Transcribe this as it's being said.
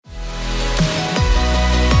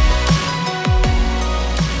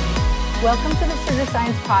Welcome to the Sugar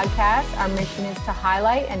Science Podcast. Our mission is to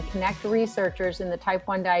highlight and connect researchers in the type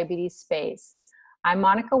 1 diabetes space. I'm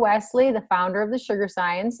Monica Wesley, the founder of the Sugar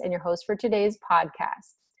Science and your host for today's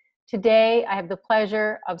podcast. Today, I have the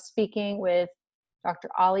pleasure of speaking with Dr.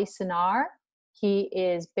 Ali Sinar. He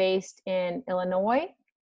is based in Illinois,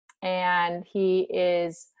 and he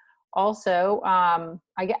is also,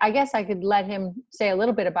 I guess I could let him say a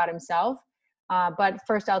little bit about himself. But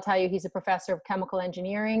first, I'll tell you, he's a professor of chemical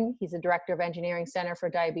engineering. He's a director of Engineering Center for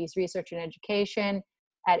Diabetes Research and Education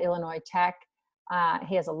at Illinois Tech.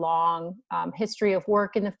 He has a long history of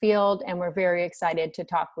work in the field, and we're very excited to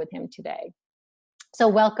talk with him today. So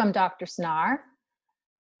welcome, Dr. Sinar.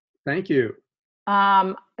 Thank you.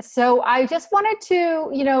 So I just wanted to,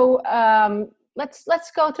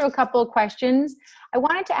 let's go through a couple of questions. I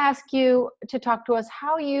wanted to ask you to talk to us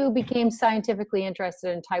how you became scientifically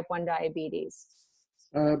interested in type 1 diabetes.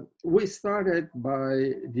 We started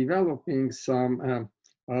by developing some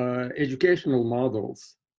educational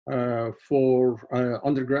models for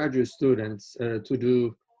undergraduate students to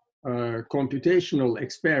do computational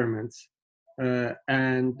experiments.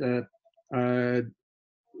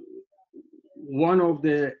 One of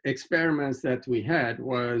the experiments that we had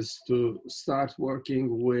was to start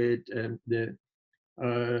working with the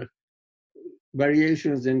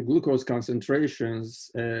variations in glucose concentrations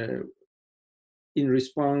in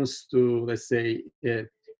response to, let's say,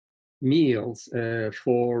 meals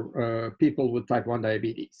for people with type 1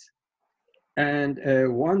 diabetes. And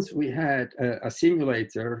once we had a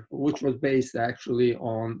simulator, which was based actually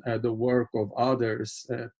on the work of others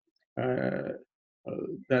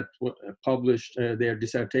that published their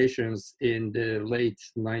dissertations in the late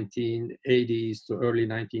 1980s to early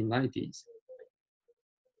 1990s.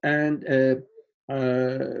 And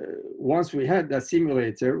once we had that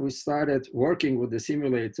simulator, we started working with the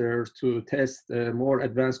simulator to test more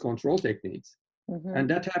advanced control techniques. Mm-hmm. And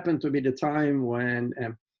that happened to be the time when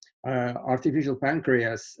artificial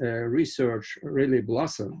pancreas research really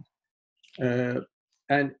blossomed.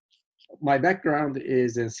 And my background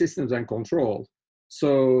is in systems and control.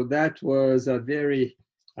 So that was a very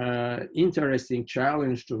interesting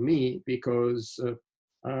challenge to me because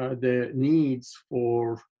the needs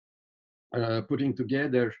for putting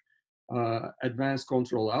together advanced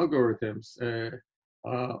control algorithms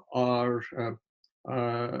are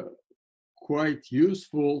quite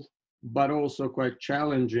useful, but also quite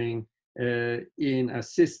challenging in a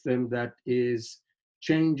system that is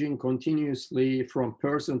changing continuously from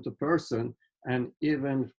person to person, and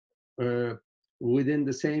even within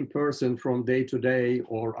the same person from day to day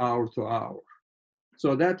or hour to hour.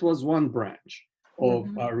 So that was one branch of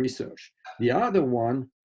our research. The other one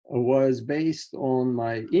was based on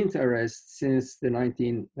my interest since the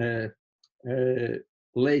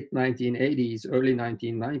late 1980s, early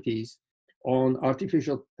 1990s on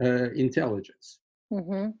artificial intelligence.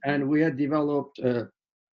 Mm-hmm. And we had developed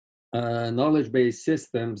knowledge-based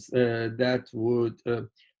systems that would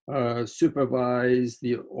supervise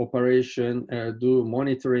the operation, do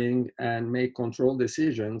monitoring, and make control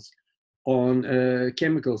decisions on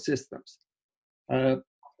chemical systems.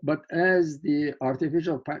 But as the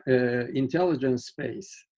artificial intelligence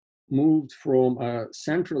space moved from a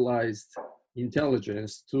centralized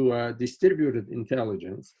intelligence to a distributed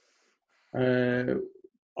intelligence,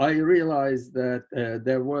 I realized that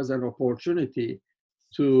there was an opportunity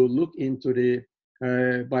to look into the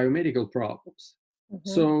biomedical problems. Mm-hmm.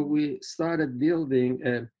 So we started building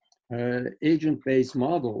agent-based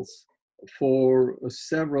models for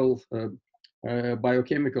several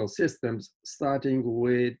biochemical systems, starting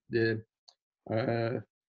with the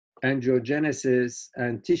angiogenesis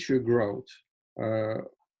and tissue growth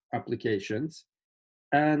applications.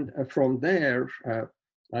 And from there,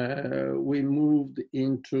 we moved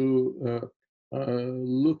into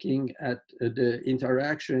looking at the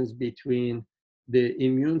interactions between the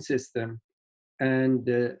immune system and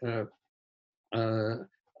the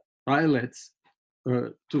islets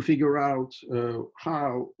to figure out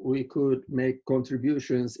how we could make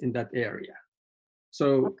contributions in that area.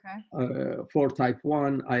 So for type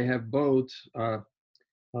 1, I have both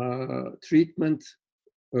treatment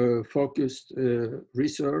focused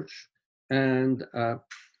research and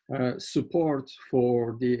support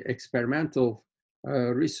for the experimental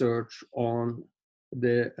research on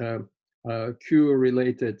the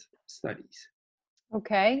cure-related studies.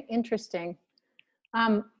 Okay, interesting.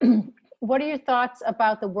 What are your thoughts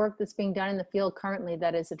about the work that's being done in the field currently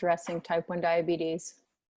that is addressing type 1 diabetes?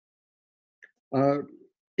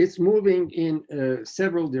 It's moving in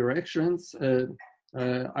several directions.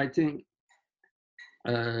 I think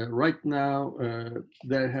right now,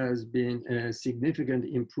 there has been a significant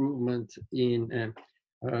improvement in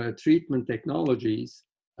treatment technologies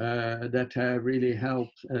that have really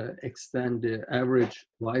helped extend the average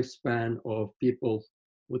lifespan of people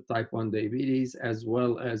with type 1 diabetes, as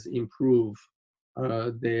well as improve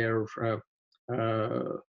their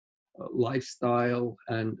lifestyle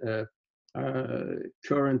and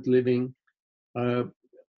current living.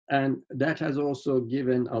 And that has also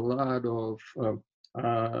given a lot of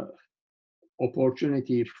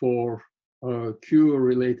opportunity for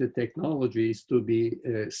cure-related technologies to be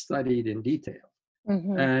studied in detail.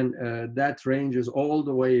 Mm-hmm. And that ranges all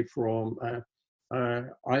the way from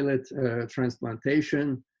islet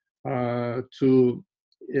transplantation to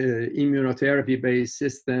immunotherapy-based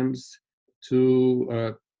systems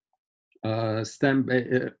to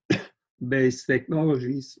stem-based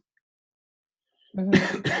technologies.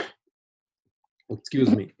 Mm-hmm.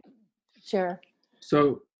 Excuse me. Sure.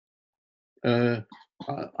 So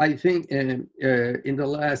I think in the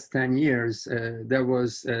last 10 years, there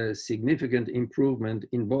was a significant improvement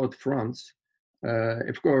in both fronts.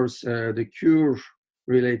 Of course, the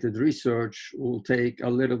cure-related research will take a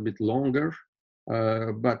little bit longer,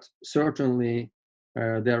 but certainly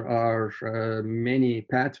there are many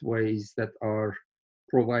pathways that are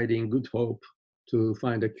providing good hope to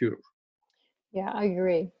find a cure. Yeah, I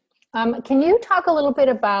agree. Can you talk a little bit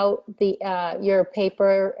about the your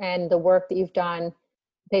paper and the work that you've done,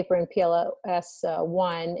 paper in PLoS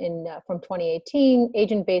One from 2018,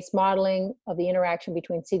 agent-based modeling of the interaction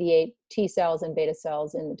between CD8 T cells and beta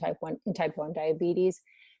cells in type 1 diabetes?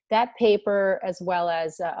 That paper, as well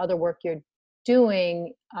as other work you're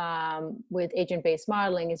doing with agent-based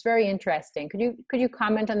modeling, is very interesting. Could you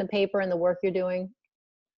comment on the paper and the work you're doing?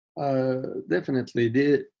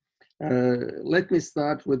 Definitely. Let me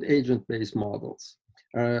start with agent-based models.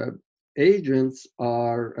 Agents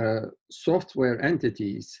are software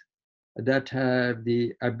entities that have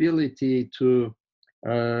the ability to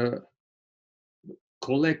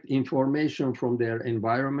collect information from their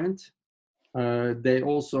environment. They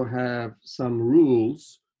also have some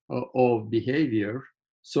rules of behavior.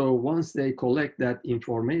 So once they collect that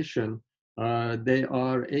information, they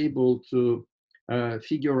are able to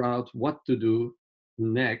figure out what to do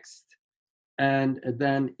next and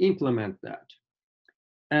then implement that.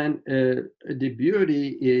 And the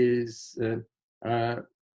beauty is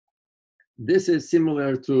this is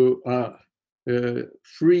similar to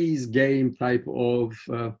freeze game type of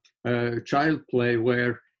child play,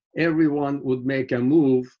 where everyone would make a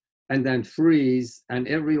move and then freeze, and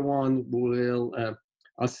everyone will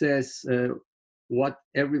assess what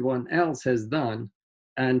everyone else has done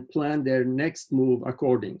and plan their next move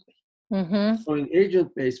accordingly. Mm-hmm. So in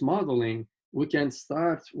agent-based modeling, we can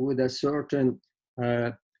start with a certain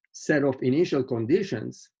set of initial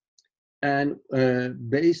conditions, and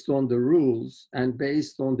based on the rules and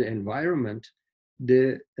based on the environment,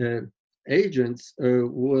 the agents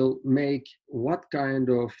will make what kind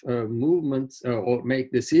of movements or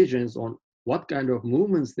make decisions on what kind of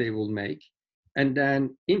movements they will make, and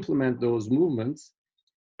then implement those movements.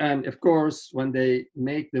 And of course, when they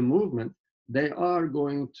make the movement, they are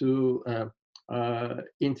going to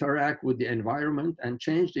interact with the environment and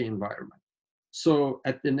change the environment. So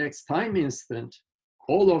at the next time instant,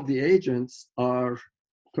 all of the agents are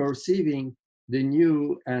perceiving the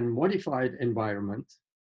new and modified environment,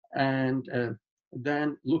 and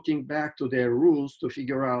then looking back to their rules to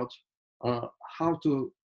figure out how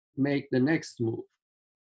to make the next move.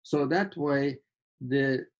 So that way,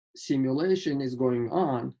 the simulation is going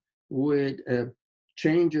on with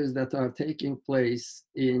changes that are taking place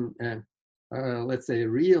in, let's say,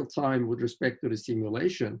 real time with respect to the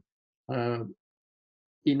simulation,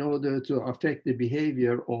 in order to affect the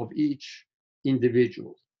behavior of each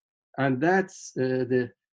individual. And that's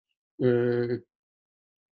the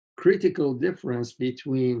critical difference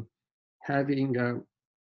between having a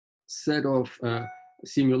set of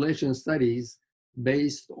simulation studies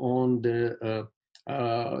based on the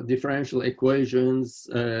differential equations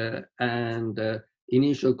and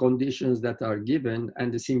initial conditions that are given,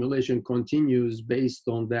 and the simulation continues based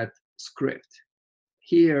on that script.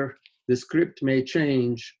 Here, the script may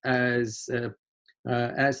change as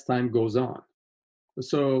time goes on.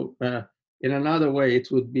 So in another way, it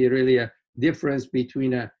would be really a difference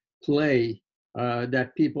between a play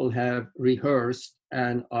that people have rehearsed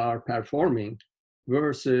and are performing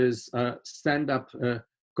versus a stand-up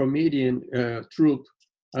comedian troupe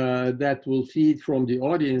that will feed from the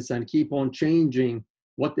audience and keep on changing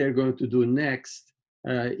what they're going to do next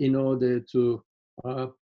in order to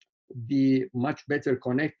be much better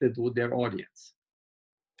connected with their audience.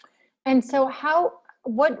 And so how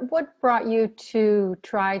what brought you to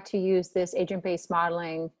try to use this agent-based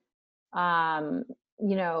modeling, in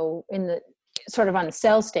the sort of on the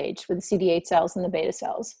cell stage with the CD8 cells and the beta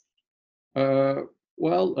cells?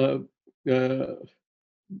 Well,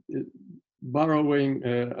 borrowing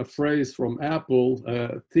a phrase from Apple,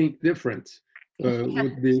 think different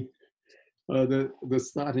would be the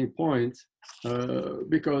starting point,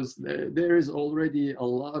 because there is already a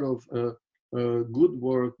lot of good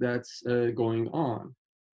work that's going on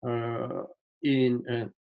in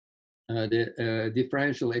the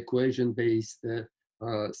differential equation based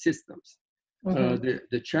systems.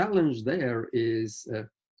 The challenge there is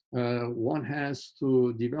one has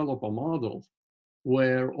to develop a model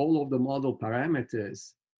where all of the model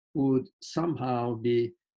parameters would somehow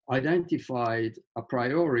be identified a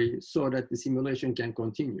priori so that the simulation can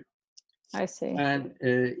continue. I see. And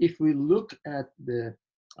if we look at the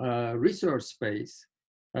research space,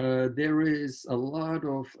 there is a lot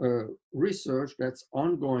of research that's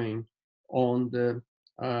ongoing on the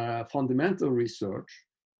fundamental research,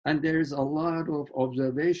 and there's a lot of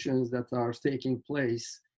observations that are taking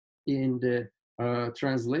place in the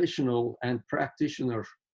translational and practitioner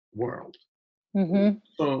world.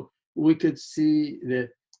 So we could see the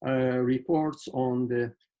reports on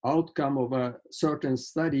the outcome of a certain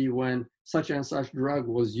study when such and such drug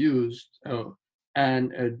was used,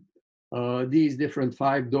 and these different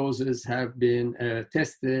 5 doses have been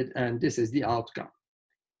tested, and this is the outcome.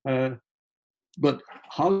 But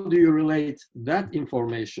how do you relate that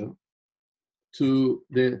information to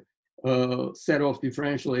the set of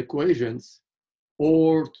differential equations,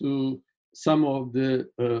 or to some of the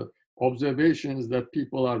observations that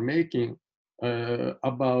people are making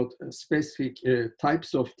about specific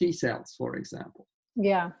types of T cells, for example?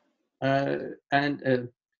 Yeah. And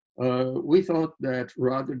we thought that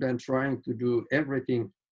rather than trying to do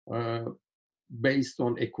everything based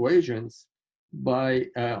on equations, by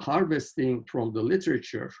harvesting from the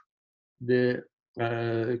literature the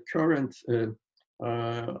current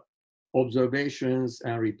observations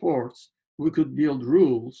and reports, we could build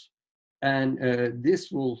rules, and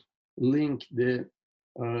this will link the,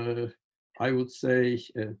 I would say,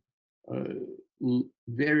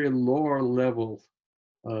 very lower level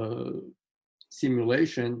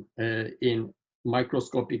simulation in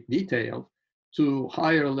microscopic detail to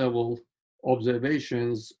higher level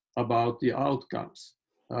observations about the outcomes.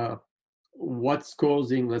 What's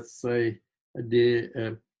causing, let's say,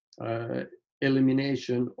 the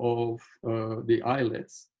elimination of the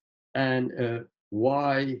islets, and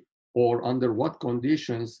why or under what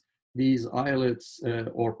conditions these islets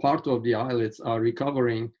or part of the islets are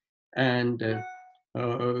recovering, and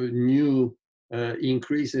new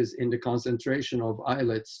increases in the concentration of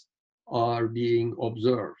islets are being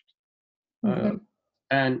observed.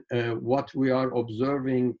 And what we are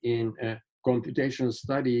observing in computational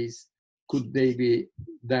studies, could they be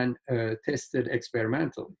then tested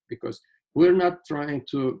experimentally? Because we're not trying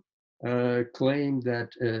to claim that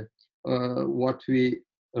what we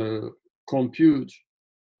compute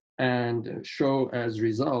and show as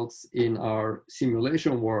results in our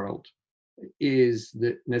simulation world is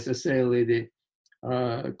necessarily the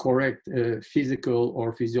correct physical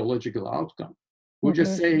or physiological outcome. We're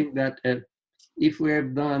just saying that if we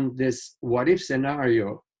have done this what if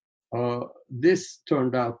scenario, this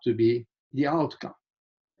turned out to be the outcome.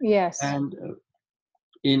 Yes. And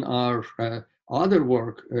in our other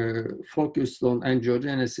work focused on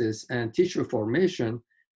angiogenesis and tissue formation,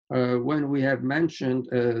 when we have mentioned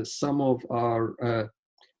some of our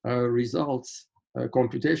results,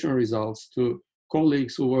 computational results, to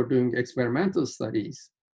colleagues who were doing experimental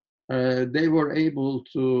studies, they were able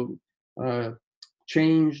to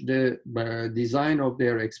change the design of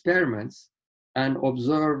their experiments and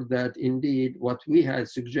observe that indeed what we had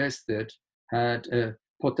suggested had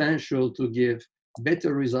potential to give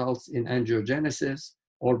better results in angiogenesis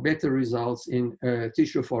or better results in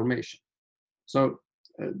tissue formation. So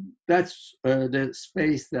that's the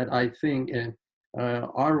space that I think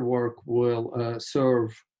our work will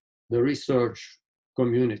serve the research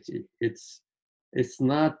community. It's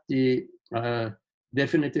not the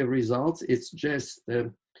definitive results, it's just,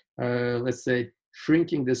 let's say,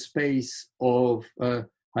 shrinking the space of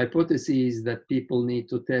hypotheses that people need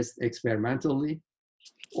to test experimentally,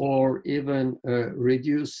 or even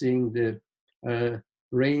reducing the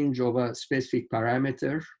range of a specific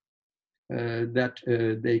parameter that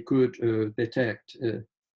they could detect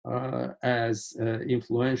as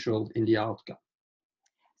influential in the outcome.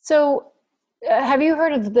 So have you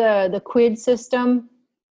heard of the QUID system?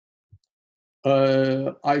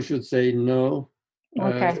 I should say no.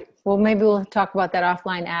 Okay. Well, maybe we'll talk about that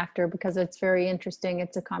offline after, because it's very interesting.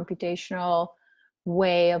 It's a computational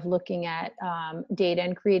way of looking at data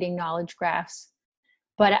and creating knowledge graphs.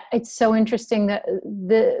 But it's so interesting that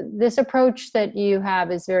this approach that you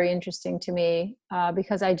have is very interesting to me,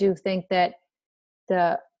 because I do think that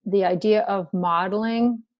the idea of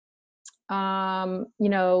modeling,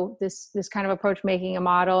 this kind of approach, making a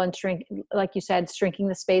model and like you said, shrinking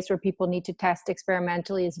the space where people need to test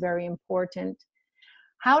experimentally, is very important.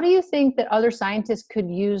 How do you think that other scientists could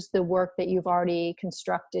use the work that you've already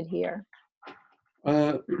constructed here?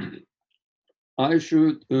 I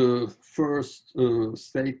should first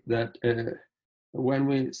state that when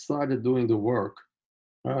we started doing the work,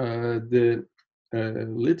 the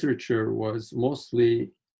literature was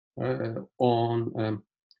mostly on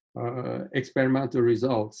experimental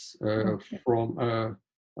results from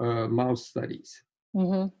mouse studies.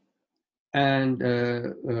 Mm-hmm. And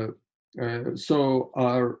so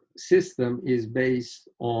our system is based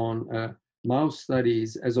on mouse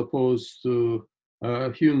studies as opposed to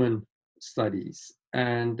human studies.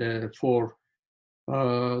 And for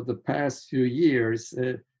the past few years,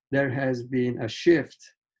 there has been a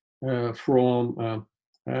shift from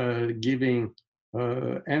giving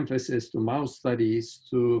emphasis to mouse studies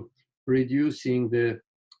to reducing the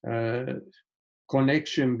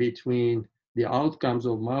connection between the outcomes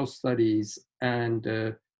of mouse studies and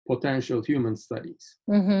potential human studies.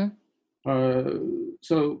 Mm-hmm.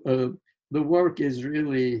 So the work is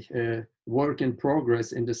really work in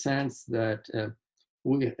progress, in the sense that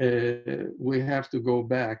we have to go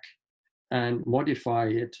back and modify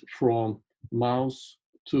it from mouse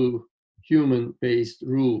to human-based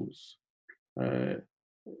rules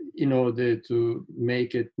in order to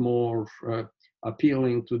make it more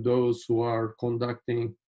appealing to those who are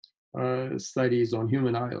conducting studies on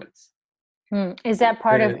human islets. Is that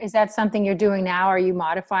is that something you're doing now? Are you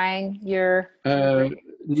modifying your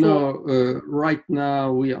No, right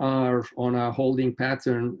now we are on a holding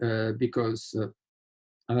pattern because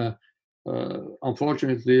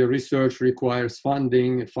unfortunately research requires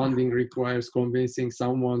funding. Funding requires convincing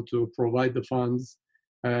someone to provide the funds.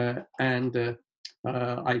 And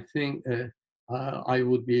I think I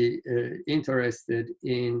would be interested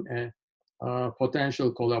in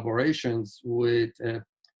potential collaborations with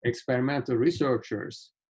experimental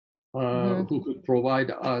researchers who could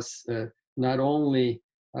provide us not only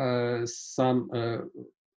some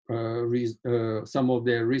of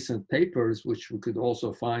their recent papers, which we could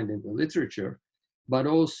also find in the literature, but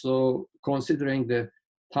also considering the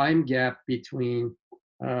time gap between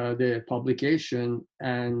the publication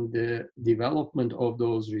and the development of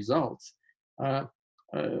those results,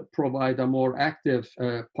 provide a more active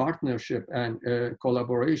partnership and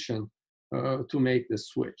collaboration to make the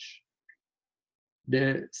switch.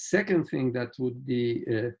 The second thing that would be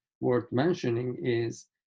worth mentioning is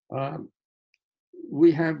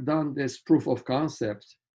we have done this proof of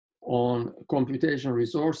concept on computational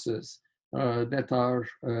resources that are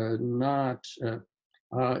not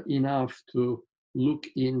enough to look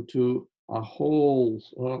into a whole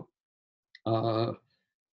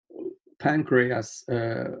pancreas,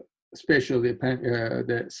 especially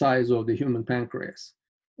the size of the human pancreas.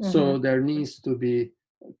 Mm-hmm. So there needs to be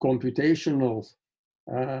computational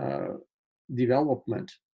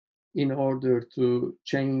development in order to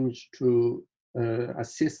change to a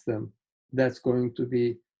system that's going to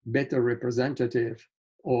be better representative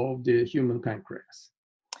of the human pancreas.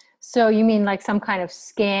 So you mean like some kind of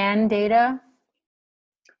scan data?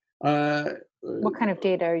 What kind of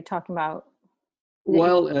data are you talking about?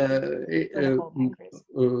 Well,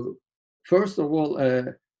 first of all,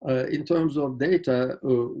 in terms of data,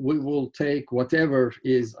 we will take whatever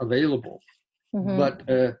is available. Mm-hmm. But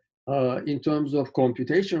in terms of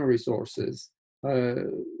computational resources,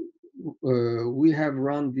 we have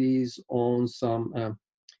run these on some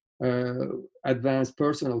advanced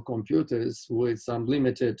personal computers with some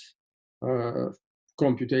limited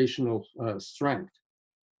computational strength.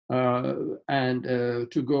 And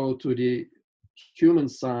to go to the human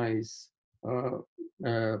size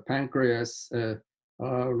pancreas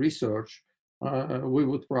research, we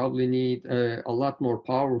would probably need a lot more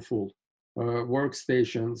powerful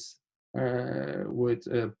workstations with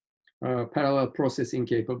parallel processing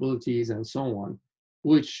capabilities and so on,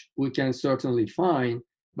 which we can certainly find,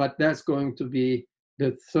 but that's going to be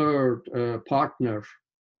the third partner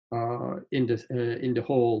in the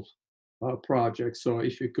whole project. So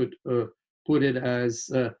if you could put it as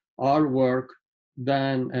our work,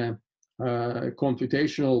 then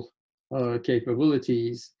computational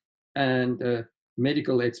capabilities and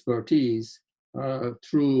medical expertise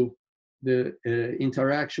through the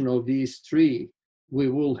interaction of these three, we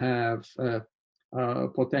will have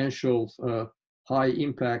potential high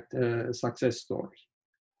impact success story.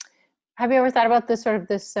 Have you ever thought about this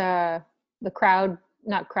the crowd,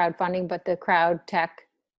 not crowdfunding, but the crowd tech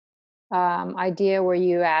idea where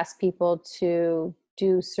you ask people to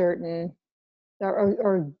do certain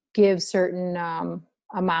or give certain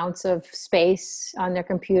amounts of space on their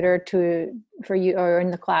computer for you or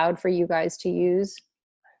in the cloud for you guys to use?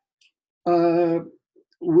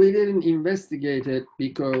 We didn't investigate it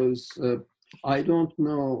because I don't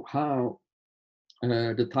know how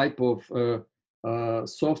the type of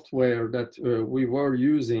software that we were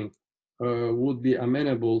using would be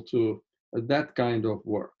amenable to that kind of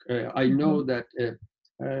work. I know that it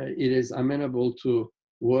is amenable to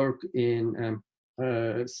work in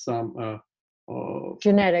some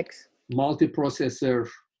genetics, multiprocessor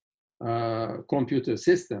computer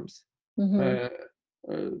systems,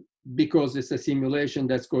 because it's a simulation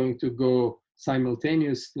that's going to go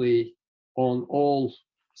simultaneously on all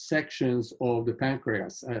sections of the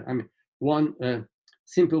pancreas. I mean, one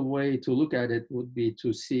simple way to look at it would be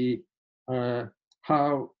to see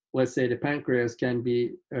how, let's say, the pancreas can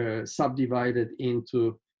be subdivided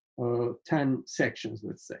into 10 sections,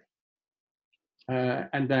 let's say.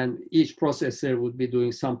 And then each processor would be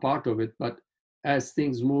doing some part of it, but as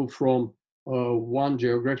things move from one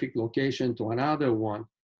geographic location to another one,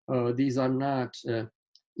 these are not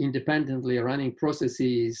independently running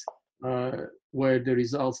processes where the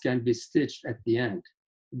results can be stitched at the end.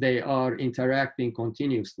 They are interacting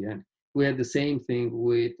continuously. And we had the same thing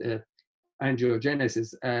with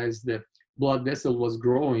angiogenesis. As the blood vessel was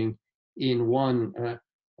growing in one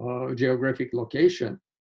geographic location,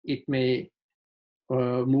 it may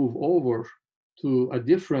move over to a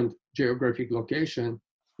different geographic location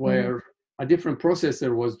where a different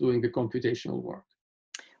processor was doing the computational work.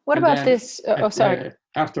 What and about this?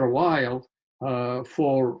 After a while,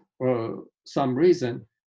 for some reason,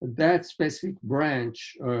 that specific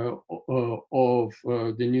branch of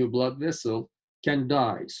the new blood vessel can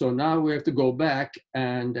die. So now we have to go back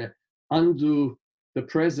and undo the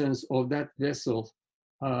presence of that vessel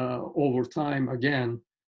over time again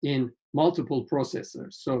in multiple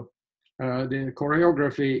processors. So the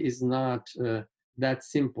choreography is not that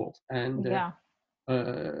simple. And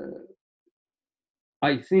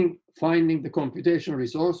I think finding the computational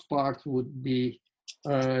resource part would be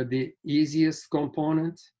the easiest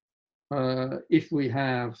component if we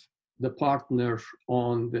have the partner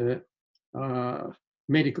on the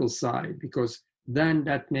medical side, because then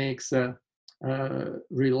that makes a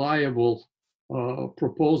reliable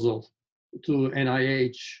proposal to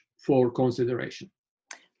NIH for consideration.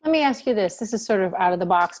 Let me ask you this. This is sort of out of the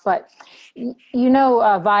box, but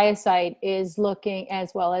ViaCyte is looking,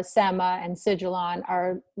 as well as SEMA and Sigilon,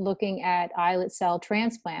 are looking at islet cell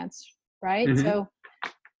transplants, right? Mm-hmm. So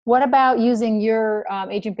what about using your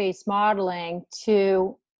agent-based modeling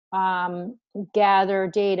to gather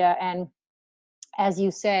data and, as you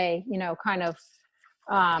say, kind of,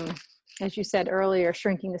 as you said earlier,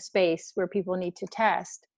 shrinking the space where people need to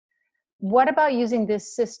test? What about using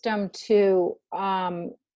this system to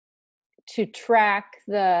track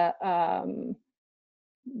the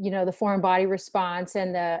the foreign body response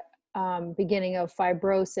and the beginning of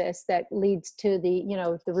fibrosis that leads to the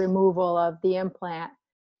the removal of the implant?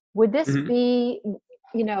 Would this be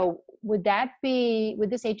would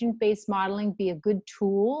this agent-based modeling be a good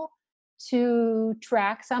tool to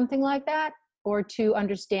track something like that or to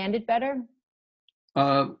understand it better?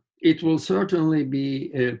 It will certainly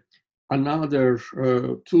be another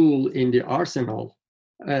tool in the arsenal.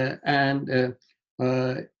 And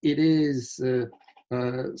it is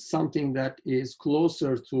something that is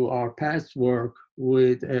closer to our past work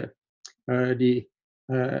with the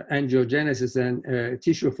angiogenesis and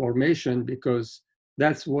tissue formation, because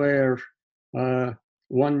that's where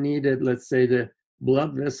one needed, let's say, the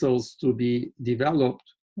blood vessels to be developed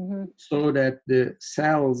so that the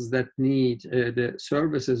cells that need the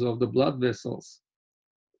services of the blood vessels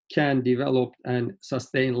can develop and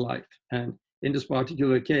sustain life. And in this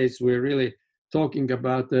particular case, we're really talking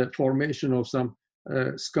about the formation of some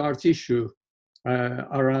scar tissue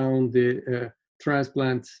around the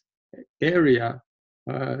transplant area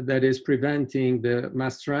that is preventing the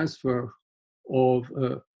mass transfer of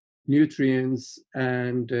nutrients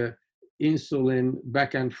and insulin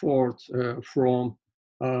back and forth from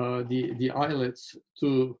the islets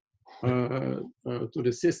to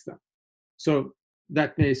the system. So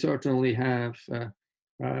that may certainly have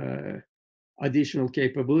additional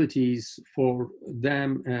capabilities for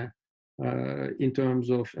them in terms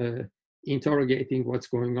of interrogating what's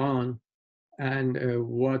going on and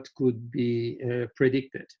what could be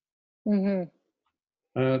predicted. Mm-hmm.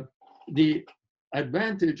 The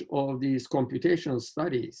advantage of these computational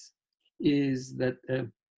studies is that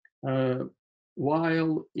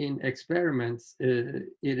while in experiments it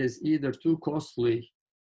is either too costly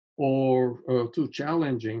or too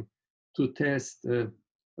challenging to test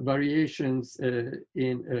variations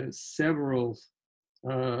in several,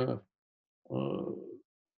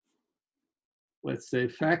 let's say,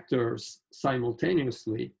 factors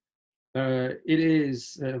simultaneously, it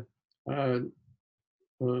is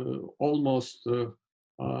almost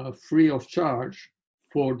free of charge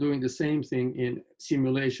for doing the same thing in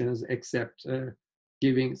simulations, except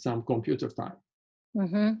giving some computer time.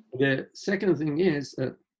 Mm-hmm. The second thing is,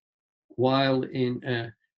 while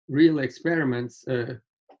in real experiments,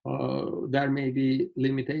 there may be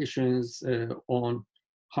limitations on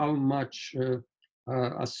how much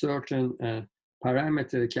a certain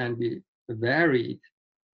parameter can be varied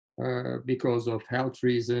because of health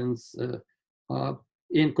reasons.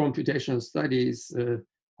 In computational studies,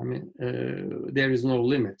 there is no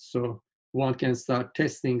limit. So one can start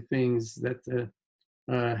testing things that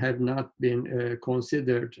have not been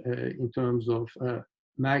considered in terms of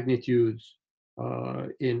magnitudes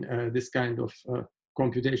in this kind of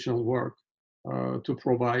computational work to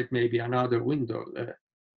provide maybe another window.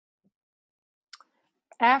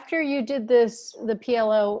 After you did this, the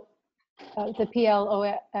PLOS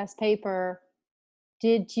paper,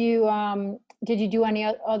 did you do any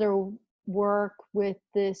other work with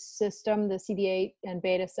this system, the CD8 and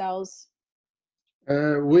beta cells?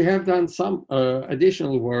 We have done some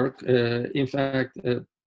additional work. In fact,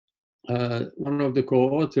 one of the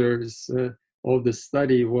co-authors of the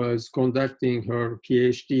study was conducting her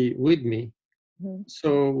PhD with me. Mm-hmm.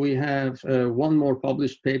 So we have one more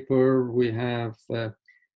published paper. We have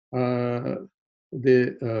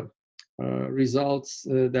the results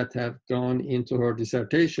that have gone into her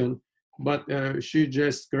dissertation, but she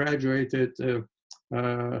just graduated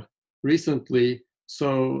recently.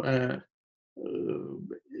 So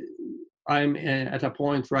I'm at a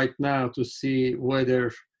point right now to see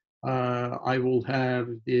whether I will have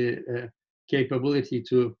the capability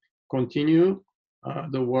to continue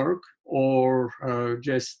the work or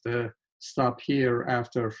just stop here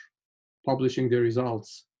after publishing the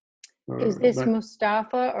results. Is this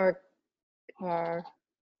Mustafa or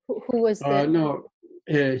who was the? No,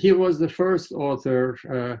 he was the first author.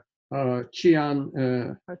 Qian,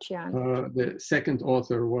 the second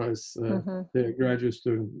author, was mm-hmm. the graduate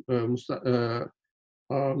student.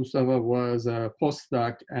 Mustafa was a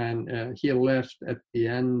postdoc, and he left at the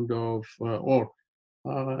end of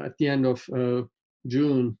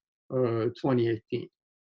June 2018.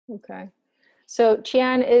 Okay, so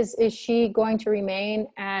Qian, is she going to remain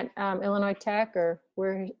at Illinois Tech, or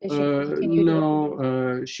where is she?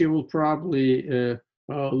 No, she will probably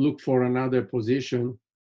look for another position,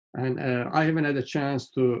 and I haven't had a chance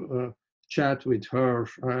to chat with her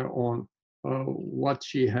on what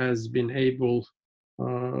she has been able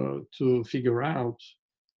to figure out.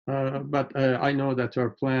 But I know that her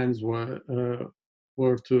plans were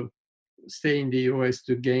to stay in the US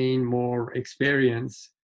to gain more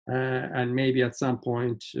experience and maybe at some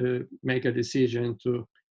point make a decision to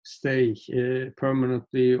stay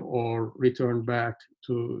permanently or return back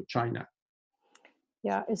to China.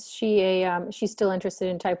 Yeah, is she she's still interested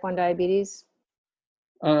in type 1 diabetes?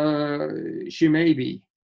 She may be.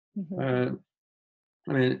 Mm-hmm.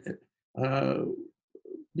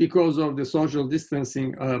 Because of the social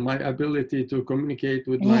distancing, my ability to communicate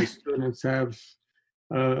with my students have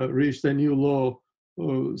reached a new low.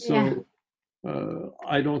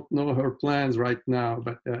 I don't know her plans right now,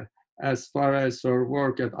 but as far as her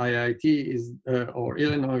work at IIT is or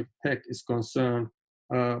Illinois Tech is concerned,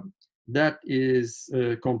 that is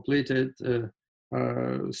completed.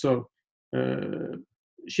 So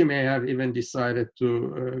she may have even decided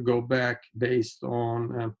to go back based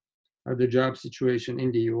on the job situation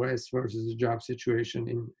in the US versus the job situation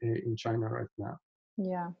in China right now.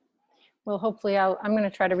 Yeah. Well, hopefully I'm going to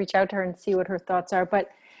try to reach out to her and see what her thoughts are. But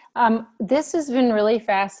this has been really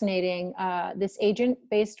fascinating. This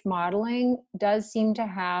agent-based modeling does seem to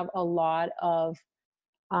have a lot of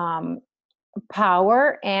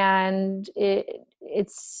power, and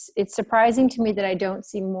it's surprising to me that I don't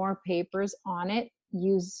see more papers on it,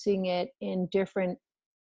 using it in different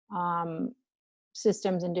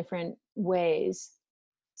systems in different ways.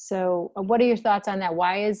 So what are your thoughts on that?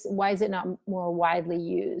 Why is it not more widely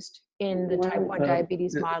used in the type 1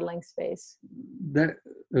 diabetes modeling space? That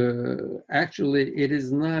actually, it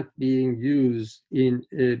is not being used in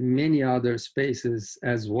many other spaces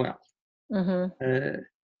as well. Mm-hmm.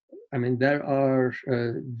 There are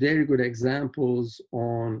very good examples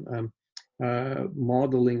on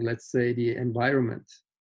modeling, let's say, the environment,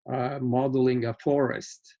 modeling a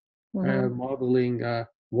forest, modeling a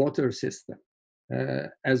water system,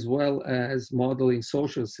 as well as modeling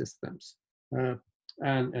social systems.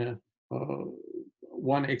 And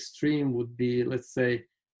one extreme would be, let's say,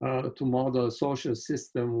 to model a social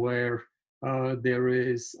system where there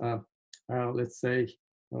is, let's say,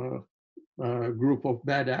 a group of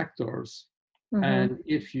bad actors. And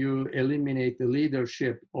if you eliminate the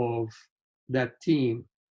leadership of that team,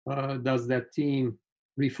 does that team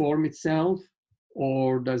reform itself,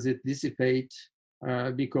 or does it dissipate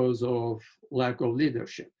because of lack of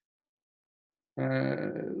leadership?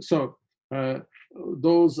 So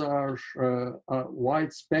those are a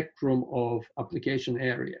wide spectrum of application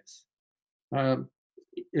areas.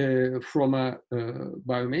 From a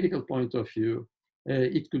biomedical point of view,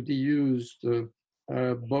 it could be used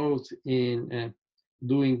both in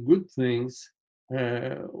doing good things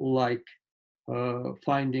like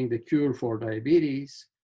finding the cure for diabetes,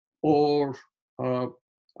 or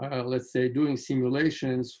let's say doing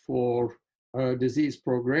simulations for disease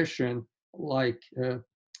progression, like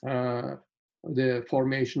the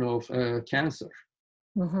formation of cancer.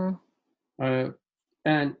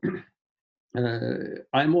 And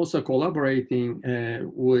I'm also collaborating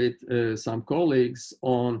with some colleagues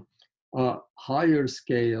on a higher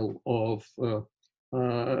scale of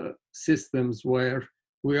systems where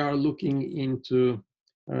we are looking into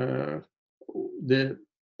the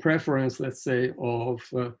preference, let's say, of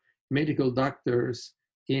medical doctors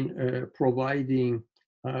in providing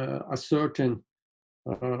a certain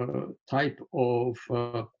type of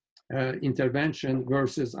intervention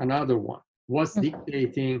versus another one. What's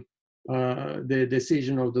dictating the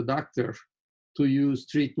decision of the doctor to use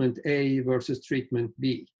treatment A versus treatment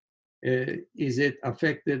B? Is it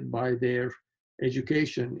affected by their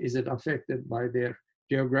education? Is it affected by their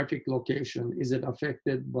geographic location? Is it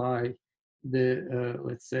affected by the,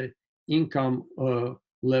 let's say, income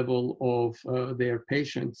level of their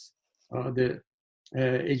patients, the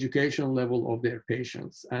education level of their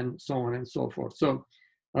patients, and so on and so forth? So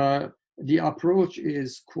the approach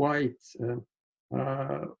is quite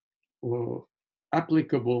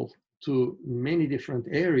applicable to many different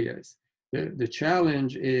areas. The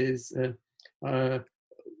challenge is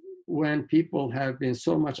when people have been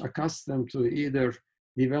so much accustomed to either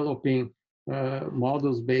developing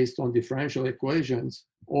models based on differential equations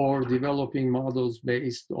or developing models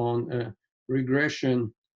based on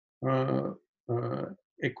regression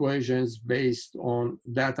equations based on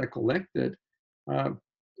data collected.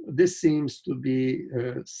 This seems to be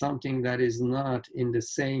something that is not in the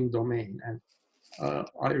same domain. And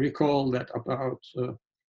I recall that about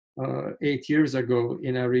 8 years ago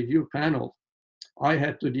in a review panel, I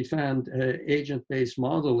had to defend agent-based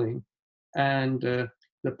modeling, and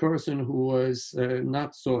the person who was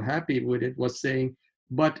not so happy with it was saying,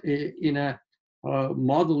 but in a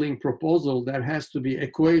modeling proposal, there has to be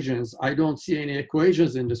equations. I don't see any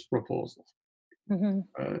equations in this proposal.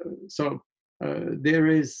 So there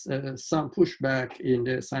is some pushback in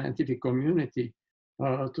the scientific community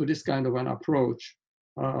to this kind of an approach.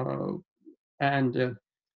 And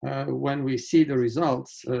when we see the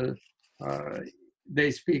results,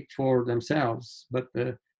 they speak for themselves. But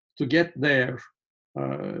to get there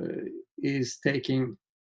is taking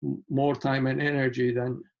more time and energy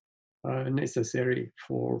than necessary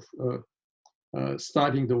for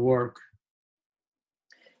starting the work.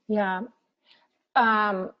 Yeah.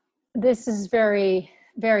 This is very,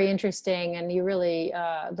 very interesting, and you really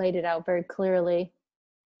laid it out very clearly.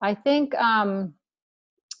 I think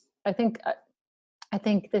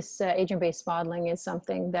this agent-based modeling is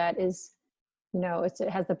something that is, it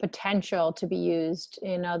has the potential to be used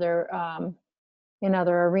in other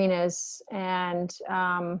arenas, and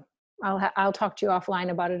I'll talk to you offline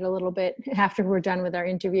about it a little bit after we're done with our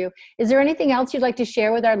interview. Is there anything else you'd like to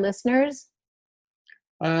share with our listeners?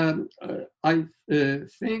 I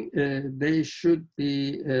think they should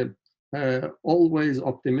be always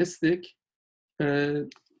optimistic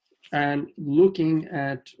and looking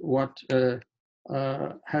at what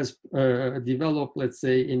has developed, let's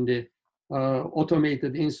say, in the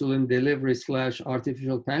automated insulin delivery /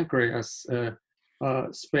 artificial pancreas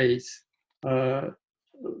space.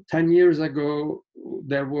 10 years ago,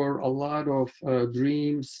 there were a lot of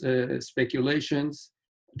dreams, speculations.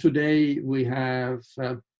 Today, we have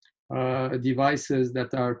devices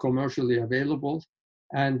that are commercially available,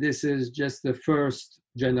 and this is just the first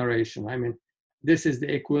generation. I mean, this is the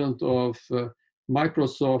equivalent of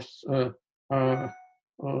Microsoft's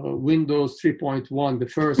Windows 3.1, the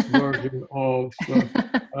first version of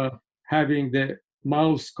having the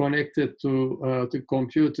mouse connected to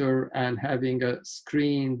computer and having a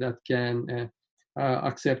screen that can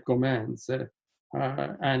accept commands.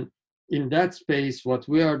 And in that space, what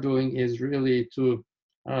we are doing is really to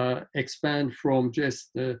expand from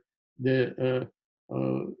just the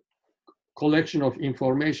collection of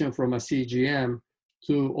information from a CGM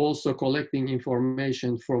to also collecting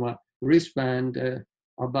information from a wristband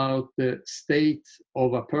about the state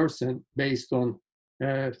of a person based on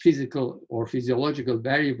physical or physiological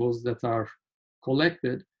variables that are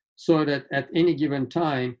collected, so that at any given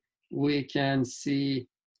time we can see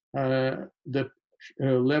the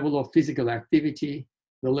level of physical activity,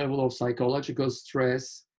 the level of psychological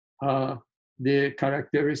stress, the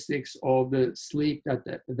characteristics of the sleep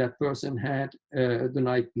that person had the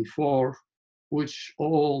night before, which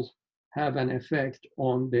all have an effect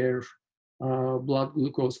on their blood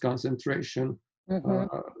glucose concentration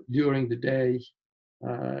during the day.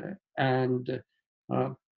 And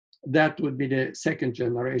that would be the second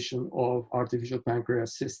generation of artificial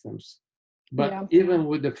pancreas systems. But even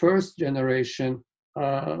with the first generation,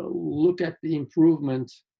 look at the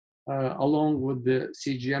improvement along with the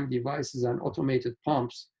CGM devices and automated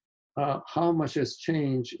pumps, how much has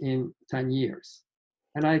changed in 10 years.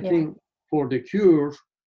 And I think for the cure,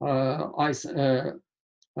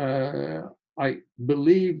 I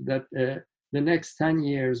believe that the next 10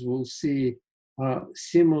 years will see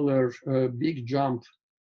similar big jump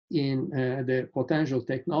in the potential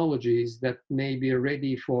technologies that may be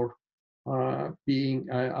ready for being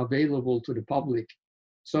available to the public.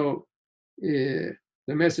 So the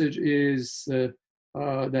message is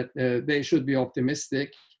that they should be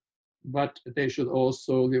optimistic, but they should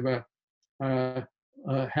also live a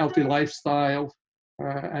healthy lifestyle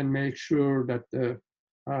and make sure that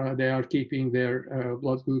they are keeping their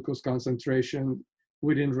blood glucose concentration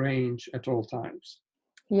within range at all times.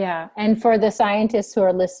 Yeah, and for the scientists who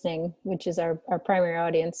are listening, which is our primary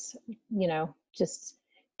audience, just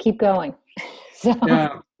keep going. So.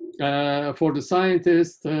 Yeah, for the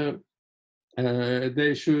scientists,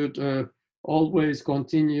 they should always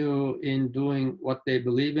continue in doing what they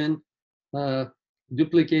believe in.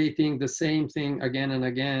 Duplicating the same thing again and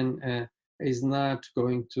again is not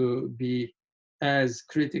going to be as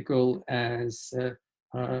critical as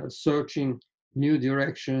searching new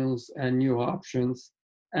directions and new options.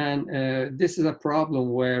 And this is a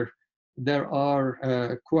problem where there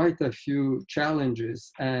are quite a few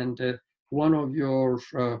challenges. And one of your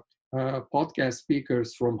podcast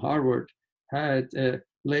speakers from Harvard had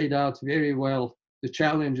laid out very well the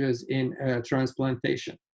challenges in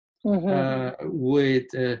transplantation, with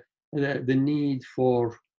the need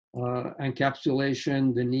for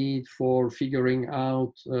encapsulation, the need for figuring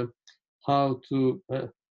out how to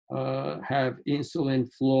have insulin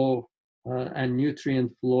flow and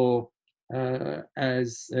nutrient flow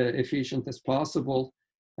as efficient as possible.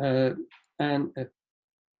 And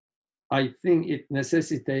I think it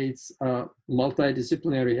necessitates a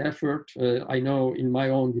multidisciplinary effort. I know in my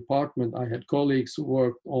own department, I had colleagues who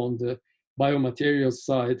worked on the biomaterials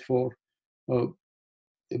side for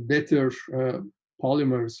better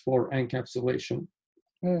polymers for encapsulation.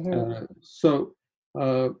 So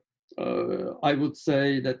I would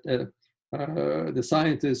say that the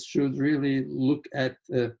scientists should really look at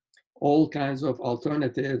all kinds of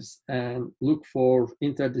alternatives and look for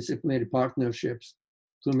interdisciplinary partnerships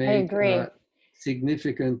to make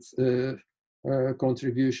significant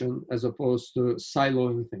contribution as opposed to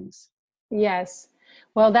siloing things. Yes.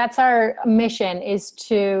 Well, that's our mission, is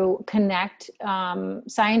to connect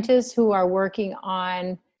scientists who are working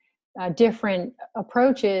on different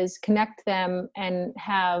approaches, connect them and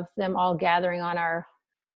have them all gathering on our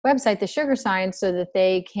website, The Sugar Science, so that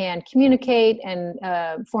they can communicate and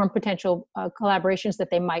form potential collaborations that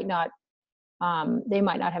they might not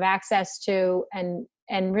have access to,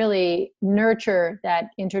 and really nurture that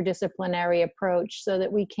interdisciplinary approach so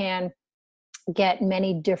that we can get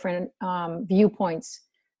many different viewpoints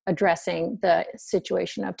addressing the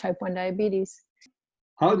situation of type 1 diabetes.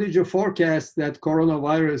 How did you forecast that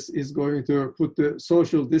coronavirus is going to put the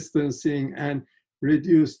social distancing and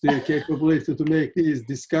reduce the capability to make these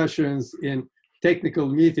discussions in technical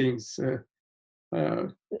meetings?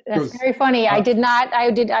 That's very funny.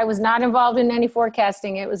 I was not involved in any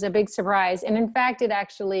forecasting. It was a big surprise. And in fact, it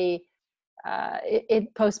actually,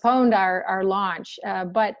 it postponed our launch.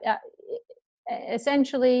 But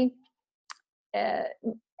essentially,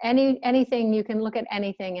 anything, you can look at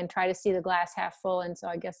anything and try to see the glass half full. And so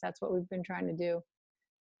I guess that's what we've been trying to do.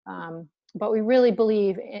 But we really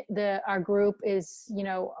believe our group is,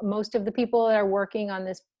 most of the people that are working on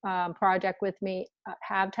this project with me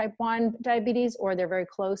have type 1 diabetes, or they're very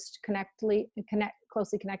closely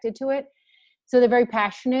connected to it. So they're very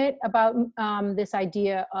passionate about this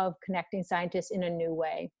idea of connecting scientists in a new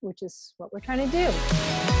way, which is what we're trying to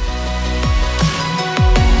do.